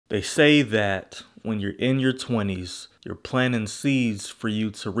They say that when you're in your 20s, you're planting seeds for you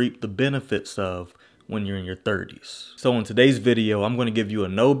to reap the benefits of when you're in your 30s. So in today's video, I'm going to give you a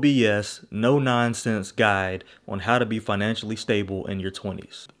no BS, no nonsense guide on how to be financially stable in your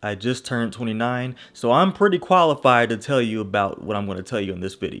 20s. I just turned 29, so I'm pretty qualified to tell you about what I'm going to tell you in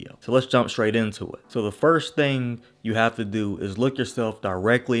this video. So let's jump straight into it. So the first thing you have to do is look yourself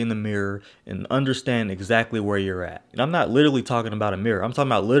directly in the mirror and understand exactly where you're at. And I'm not literally talking about a mirror. I'm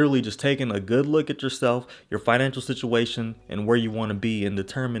talking about literally just taking a good look at yourself, your financial situation, and where you want to be, and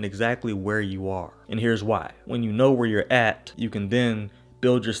determine exactly where you are. And here's why. When you know where you're at, you can then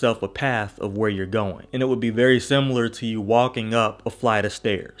build yourself a path of where you're going. And it would be very similar to you walking up a flight of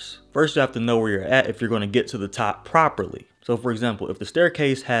stairs. First, you have to know where you're at if you're going to get to the top properly. So for example, if the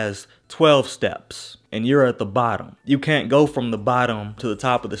staircase has 12 steps and you're at the bottom, you can't go from the bottom to the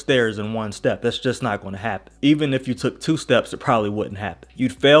top of the stairs in one step. That's just not going to happen. Even if you took 2 steps, it probably wouldn't happen.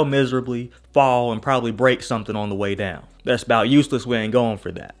 You'd fail miserably, fall, and probably break something on the way down. That's about useless. We ain't going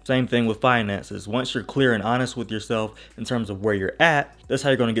for that. Same thing with finances. Once you're clear and honest with yourself in terms of where you're at, that's how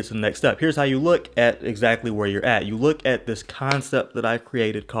you're going to get to the next step. Here's how you look at exactly where you're at. You look at this concept that I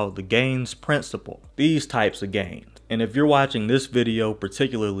created called the gains principle. These types of gains. And if you're watching this video,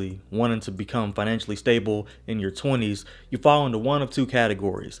 particularly wanting to become financially stable in your 20s, you fall into one of 2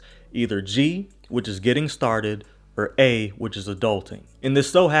 categories. Either G, which is getting started, or A, which is adulting. And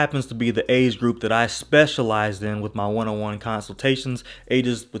this so happens to be the age group that I specialized in with my one-on-one consultations,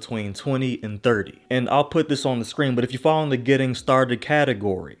 ages between 20 and 30. And I'll put this on the screen, but if you fall in the getting started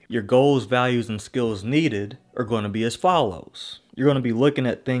category, your goals, values, and skills needed are going to be as follows. You're going to be looking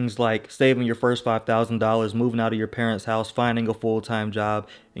at things like saving your first $5,000, moving out of your parents' house, finding a full-time job,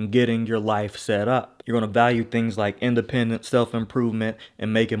 and getting your life set up. You're going to value things like independence, self-improvement,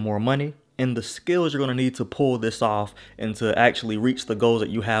 and making more money. And the skills you're going to need to pull this off and to actually reach the goals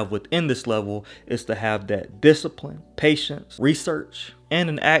that you have within this level is to have that discipline, patience, research, and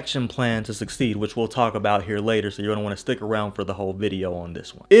an action plan to succeed, which we'll talk about here later, so you're going to want to stick around for the whole video on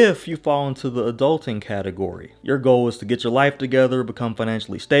this one. If you fall into the adulting category, your goal is to get your life together, become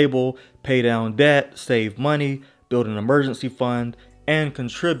financially stable, pay down debt, save money, build an emergency fund, and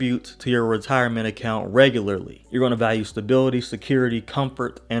contribute to your retirement account regularly. You're going to value stability, security,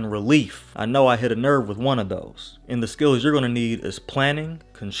 comfort, and relief. I know I hit a nerve with one of those. And the skills you're going to need is planning,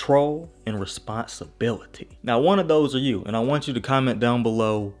 control, and responsibility. Now, one of those are you, and I want you to comment down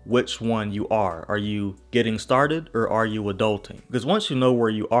below which one you are. Are you getting started or are you adulting? Because once you know where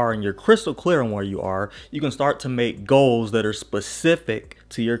you are and you're crystal clear on where you are, you can start to make goals that are specific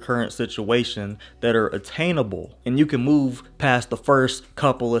to your current situation, that are attainable, and you can move past the first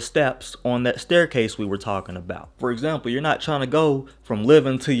couple of steps on that staircase we were talking about. For example, you're not trying to go from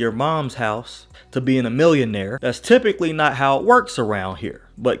living to your mom's house to being a millionaire. That's typically not how it works around here.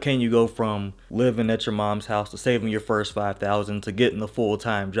 But can you go from living at your mom's house to saving your first $5,000 to getting a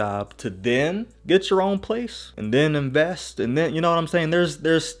full-time job to then get your own place and then invest, and then, you know what I'm saying?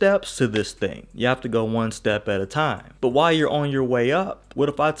 There's steps to this thing. You have to go one step at a time. But while you're on your way up, what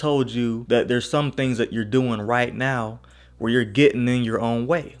if I told you that there's some things that you're doing right now where you're getting in your own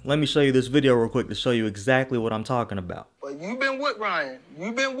way? Let me show you this video real quick to show you exactly what I'm talking about. But you've been with Ryan.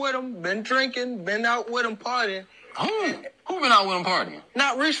 You've been with him, been drinking, been out with him partying. Who been out with him partying?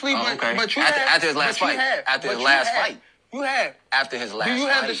 Not recently, but you after his last fight. After his last fight. You have. After his last fight. Do you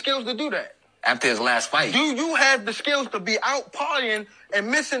have the skills to do that? After his last fight. Do you have the skills to be out partying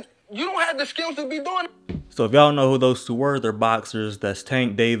and missing? You don't have the skills to be doing it. So if y'all know who those two were, they're boxers. That's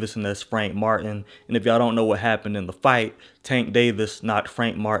Tank Davis and that's Frank Martin. And if y'all don't know what happened in the fight, Tank Davis knocked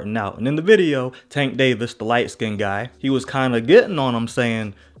Frank Martin out. And in the video, Tank Davis, the light-skinned guy, he was kind of getting on him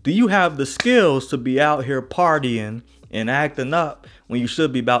saying, do you have the skills to be out here partying and acting up when you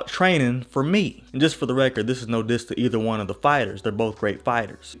should be about training for me? And just for the record, this is no diss to either one of the fighters. They're both great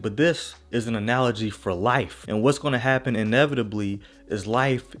fighters. But this is an analogy for life. And what's going to happen inevitably is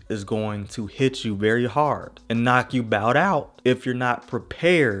life is going to hit you very hard and knock you about out if you're not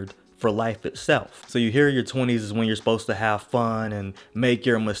prepared for life itself. So you hear your 20s is when you're supposed to have fun and make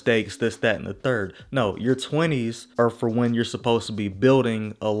your mistakes, this, that, and the third. No, your 20s are for when you're supposed to be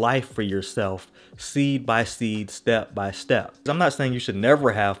building a life for yourself, seed by seed, step by step. I'm not saying you should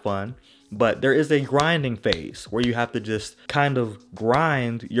never have fun, but there is a grinding phase where you have to just kind of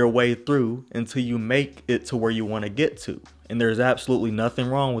grind your way through until you make it to where you want to get to. And there's absolutely nothing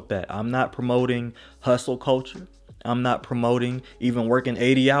wrong with that. I'm not promoting hustle culture. I'm not promoting even working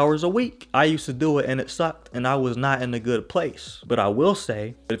 80 hours a week. I used to do it and it sucked and I was not in a good place. But I will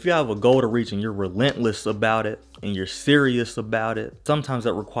say that if you have a goal to reach and you're relentless about it, and you're serious about it, sometimes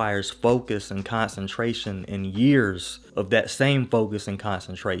that requires focus and concentration and years of that same focus and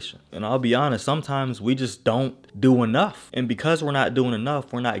concentration. And I'll be honest, sometimes we just don't do enough. And because we're not doing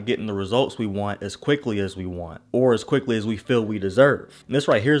enough, we're not getting the results we want as quickly as we want, or as quickly as we feel we deserve. And this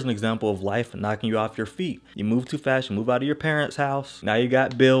right here is an example of life knocking you off your feet. You move too fast, you move out of your parents' house. Now you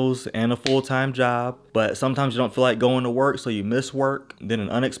got bills and a full-time job, but sometimes you don't feel like going to work, so you miss work. Then an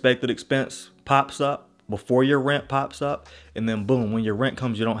unexpected expense pops up before your rent pops up, and then boom, when your rent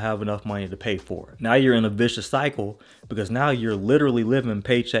comes, you don't have enough money to pay for it. Now you're in a vicious cycle because now you're literally living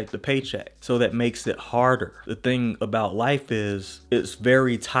paycheck to paycheck. So that makes it harder. The thing about life is it's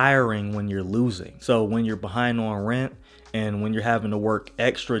very tiring when you're losing. So when you're behind on rent and when you're having to work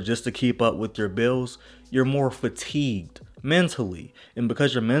extra just to keep up with your bills, you're more fatigued mentally. And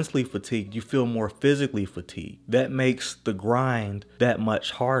because you're mentally fatigued, you feel more physically fatigued. That makes the grind that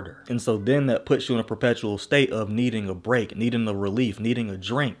much harder. And so then that puts you in a perpetual state of needing a break, needing a relief, needing a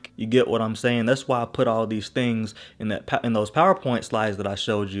drink. You get what I'm saying? That's why I put all these things in those PowerPoint slides that I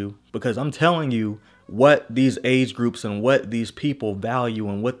showed you, because I'm telling you what these age groups and what these people value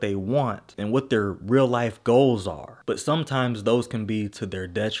and what they want and what their real life goals are. But sometimes those can be to their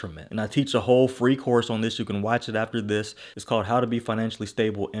detriment. And I teach a whole free course on this. You can watch it after this. It's called How to Be Financially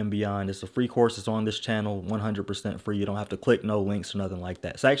Stable and Beyond. It's a free course. It's on this channel, 100% free. You don't have to click no links or nothing like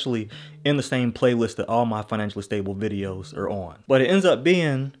that. It's actually in the same playlist that all my financially stable videos are on. But it ends up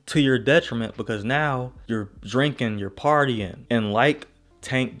being to your detriment because now you're drinking, you're partying, and like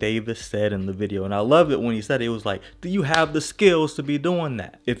Tank Davis said in the video, and I love it when he said it, was like, do you have the skills to be doing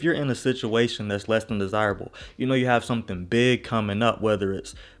that? If you're in a situation that's less than desirable, you know you have something big coming up, whether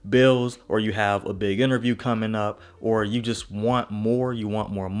it's bills or you have a big interview coming up, or you just want more, you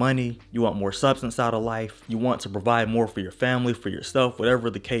want more money, you want more substance out of life, you want to provide more for your family, for yourself, whatever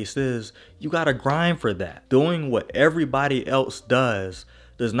the case is, you gotta grind for that. Doing what everybody else does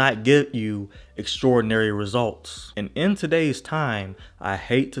not get you extraordinary results. And in today's time, I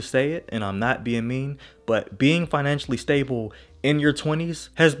hate to say it, and I'm not being mean, but being financially stable in your 20s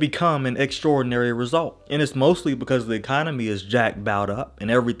has become an extraordinary result. And it's mostly because the economy is jacked up and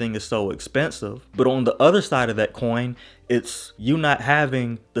everything is so expensive. But on the other side of that coin, it's you not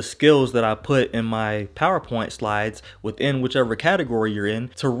having the skills that I put in my PowerPoint slides within whichever category you're in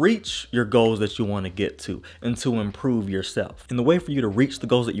to reach your goals that you want to get to and to improve yourself. And the way for you to reach the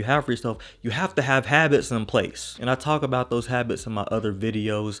goals that you have for yourself, you have to have habits in place. And I talk about those habits in my other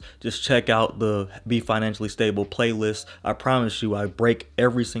videos. Just check out the Be Financially Stable playlist. I promise you, I break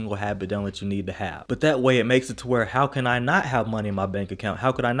every single habit down that you need to have. But that way it makes it to where, how can I not have money in my bank account?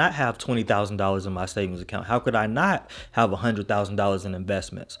 How could I not have $20,000 in my savings account? How could I not have $100,000 in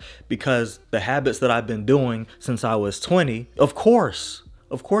investments? Because the habits that I've been doing since I was 20, of course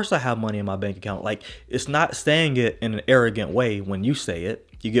I have money in my bank account. Like, it's not saying it in an arrogant way when you say it.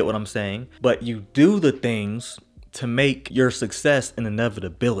 You get what I'm saying? But you do the things to make your success an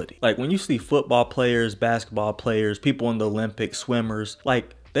inevitability. Like when you see football players, basketball players, people in the Olympics, swimmers,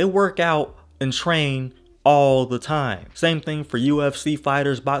 like they work out and train all the time. Same thing for UFC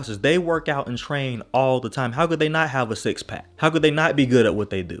fighters, boxers. They work out and train all the time. How could they not have a six-pack? How could they not be good at what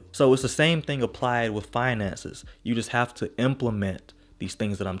they do? So it's the same thing applied with finances. You just have to implement these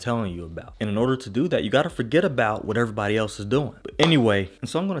things that I'm telling you about. And in order to do that, you got to forget about what everybody else is doing. But anyway, and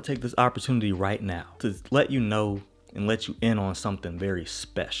so I'm going to take this opportunity right now to let you know and let you in on something very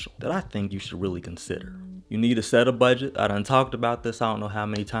special that I think you should really consider. You need to set a budget. I done talked about this I don't know how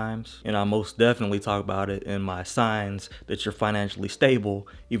many times, and I most definitely talk about it in my signs that you're financially stable,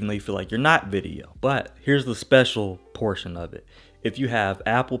 even though you feel like you're not video. But here's the special portion of it. If you have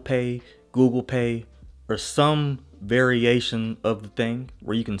Apple Pay, Google Pay, or some variation of the thing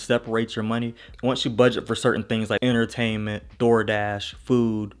where you can separate your money, once you budget for certain things like entertainment, DoorDash,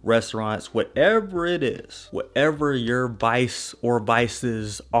 food, restaurants, whatever it is, whatever your vice or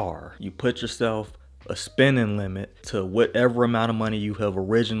vices are, you put yourself a spending limit to whatever amount of money you have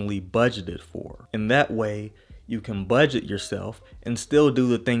originally budgeted for. And that way you can budget yourself and still do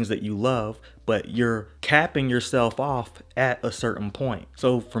the things that you love, but you're capping yourself off at a certain point.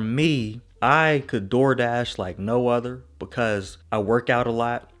 So for me, I could DoorDash like no other because I work out a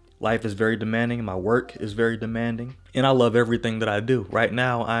lot. Life is very demanding. My work is very demanding. And I love everything that I do. Right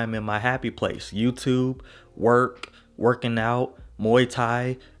now, I'm in my happy place. YouTube, work, working out, Muay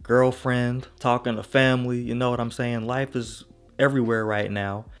Thai, girlfriend, talking to family. You know what I'm saying? Life is everywhere right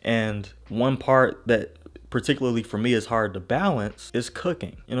now. And one part that particularly for me is hard to balance is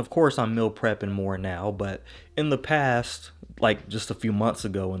cooking. And of course, I'm meal prepping more now. But in the past, like just a few months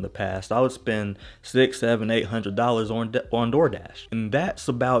ago in the past, I would spend $600, $700, $800 on DoorDash. And that's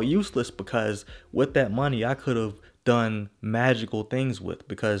about useless, because with that money, I could have done magical things with,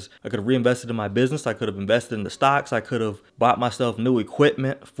 because I could have reinvested in my business. I could have invested in the stocks. I could have bought myself new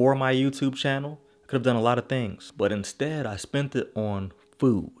equipment for my YouTube channel. I could have done a lot of things, but instead I spent it on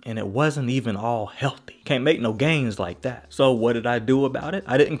food, and it wasn't even all healthy. Can't make no gains like that. So what did I do about it?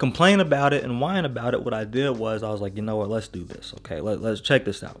 I didn't complain about it and whine about it. What I did was I was like, you know what, let's do this. Okay, let's check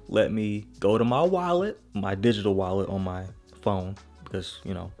this out. Let me go to my wallet, my digital wallet on my phone, because,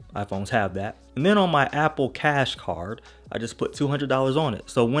 you know, iPhones have that. And then on my Apple Cash card, I just put $200 on it.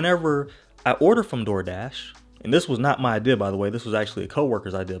 So whenever I order from DoorDash, and this was not my idea, by the way, this was actually a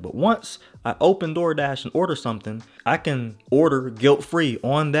coworker's idea, but once I open DoorDash and order something, I can order guilt-free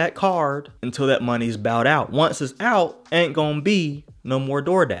on that card until that money's bowed out. Once it's out, ain't gonna be no more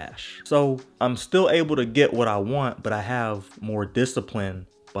DoorDash. So I'm still able to get what I want, but I have more discipline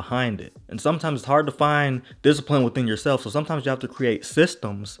behind it. And sometimes it's hard to find discipline within yourself. So sometimes you have to create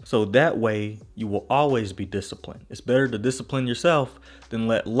systems so that way you will always be disciplined. It's better to discipline yourself than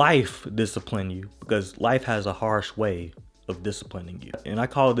let life discipline you, because life has a harsh way of disciplining you. And I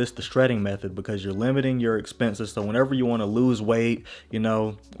call this the shredding method, because you're limiting your expenses. So whenever you want to lose weight, you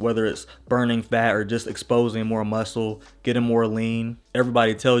know, whether it's burning fat or just exposing more muscle, getting more lean,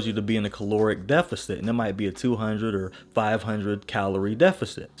 everybody tells you to be in a caloric deficit, and it might be a 200 or 500 calorie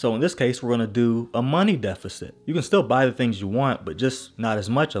deficit. So in this case, we're going to do a money deficit. You can still buy the things you want, but just not as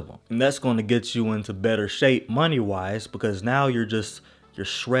much of them. And that's going to get you into better shape money wise, because now you're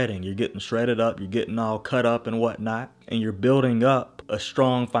shredding, you're getting shredded up, you're getting all cut up and whatnot, and you're building up a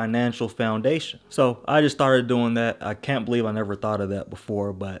strong financial foundation. So I just started doing that. I can't believe I never thought of that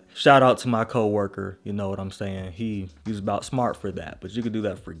before, but shout out to my coworker, you know what I'm saying? He's about smart for that, but you could do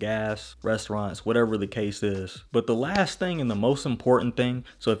that for gas, restaurants, whatever the case is. But the last thing and the most important thing,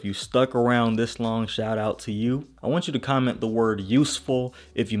 so if you stuck around this long, shout out to you. I want you to comment the word useful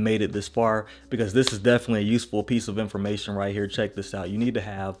if you made it this far, because this is definitely a useful piece of information right here. Check this out. You need to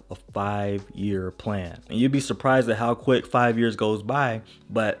have a 5-year plan, and you'd be surprised at how quick 5 years goes by.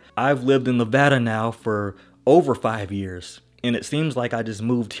 But I've lived in Nevada now for over 5 years, and it seems like I just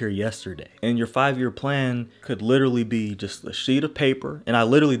moved here yesterday. And your 5-year plan could literally be just a sheet of paper. And I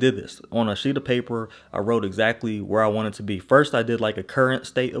literally did this. On a sheet of paper, I wrote exactly where I wanted to be. First, I did like a current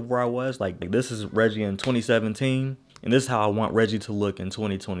state of where I was. Like this is Reggie in 2017. And this is how I want Reggie to look in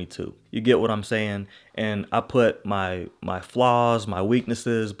 2022. You get what I'm saying? And I put my flaws, my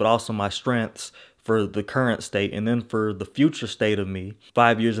weaknesses, but also my strengths for the current state. And then for the future state of me,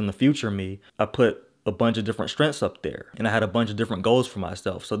 5 years in the future me, I put a bunch of different strengths up there, and I had a bunch of different goals for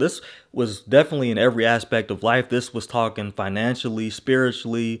myself. So this was definitely in every aspect of life. This was talking financially,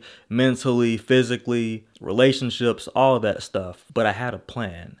 spiritually, mentally, physically, relationships, all of that stuff. But I had a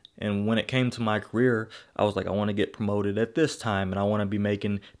plan. And when it came to my career, I was like, I want to get promoted at this time, and I want to be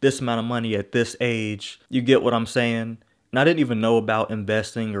making this amount of money at this age. You get what I'm saying? And I didn't even know about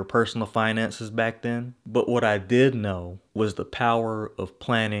investing or personal finances back then. But what I did know was the power of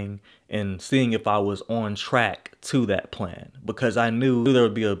planning and seeing if I was on track to that plan. Because I knew there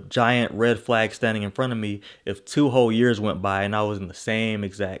would be a giant red flag standing in front of me if 2 whole years went by and I was in the same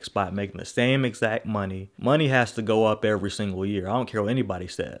exact spot, making the same exact money. Money has to go up every single year. I don't care what anybody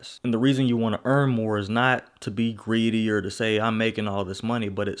says. And the reason you want to earn more is not to be greedy or to say I'm making all this money,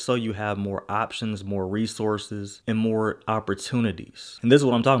 but it's so you have more options, more resources, and more opportunities. And this is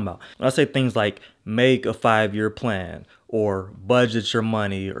what I'm talking about. When I say things like make a 5-year plan, or budget your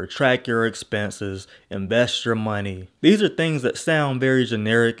money, or track your expenses, invest your money. These are things that sound very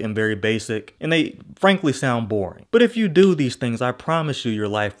generic and very basic, and they frankly sound boring. But if you do these things, I promise you your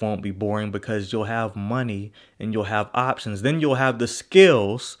life won't be boring, because you'll have money and you'll have options. Then you'll have the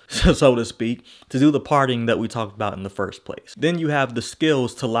skills, so to speak, to do the partying that we talked about in the first place. Then you have the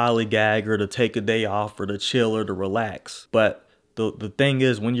skills to lollygag or to take a day off or to chill or to relax. But the thing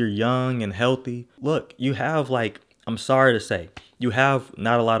is, when you're young and healthy, look, you have I'm sorry to say, you have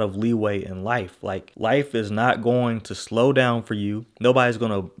not a lot of leeway in life. Like, life is not going to slow down for you. Nobody's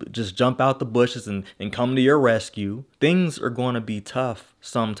going to just jump out the bushes and come to your rescue. Things are going to be tough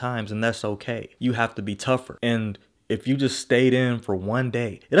sometimes, and that's okay. You have to be tougher. And if you just stayed in for one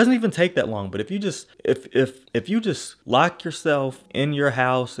day, it doesn't even take that long, but if you just lock yourself in your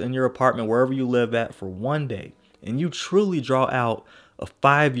house, in your apartment, wherever you live at for one day, and you truly draw out a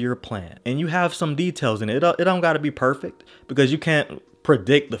 5-year plan, and you have some details in it. It don't got to be perfect, because you can't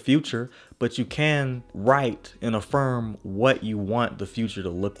predict the future, but you can write and affirm what you want the future to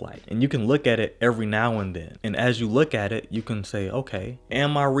look like. And you can look at it every now and then. And as you look at it, you can say, okay,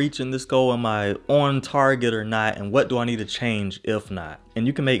 am I reaching this goal? Am I on target or not? And what do I need to change if not? And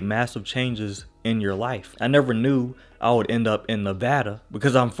you can make massive changes in your life. I never knew I would end up in Nevada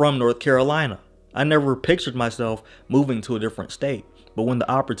because I'm from North Carolina. I never pictured myself moving to a different state. But when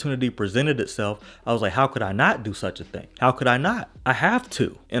the opportunity presented itself, I was like, how could I not do such a thing? How could I not? I have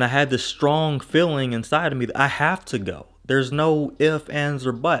to. And I had this strong feeling inside of me that I have to go. There's no ifs, ands,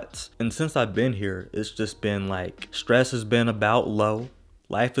 or buts. And since I've been here, it's just been like, stress has been about low.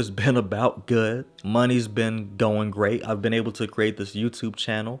 Life has been about good. Money's been going great. I've been able to create this YouTube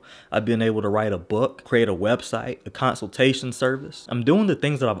channel. I've been able to write a book, create a website, a consultation service. I'm doing the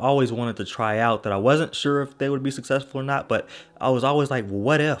things that I've always wanted to try out that I wasn't sure if they would be successful or not, but I was always like, well,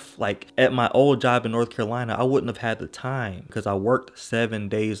 what if? Like at my old job in North Carolina, I wouldn't have had the time because I worked 7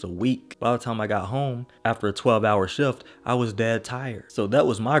 days a week. By the time I got home after a 12-hour shift, I was dead tired. So that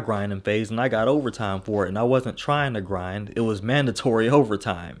was my grinding phase, and I got overtime for it, and I wasn't trying to grind. It was mandatory overtime.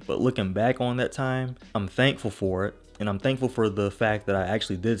 But looking back on that time, I'm thankful for it. And I'm thankful for the fact that I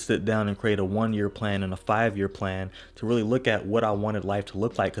actually did sit down and create a 1-year plan and a 5-year plan to really look at what I wanted life to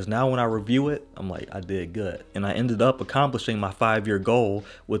look like. Because now when I review it, I'm like, I did good. And I ended up accomplishing my 5-year goal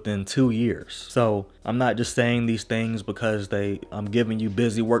within 2 years. So I'm not just saying these things because I'm giving you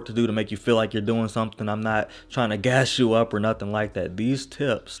busy work to do to make you feel like you're doing something. I'm not trying to gas you up or nothing like that. These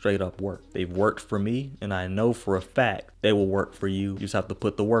tips straight up work. They've worked for me, and I know for a fact they will work for you. You just have to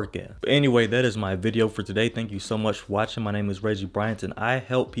put the work in. But anyway, that is my video for today. Thank you so much for watching. My name is Reggie Bryant, and I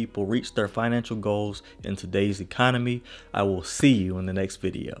help people reach their financial goals in today's economy. I will see you in the next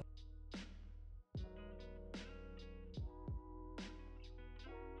video.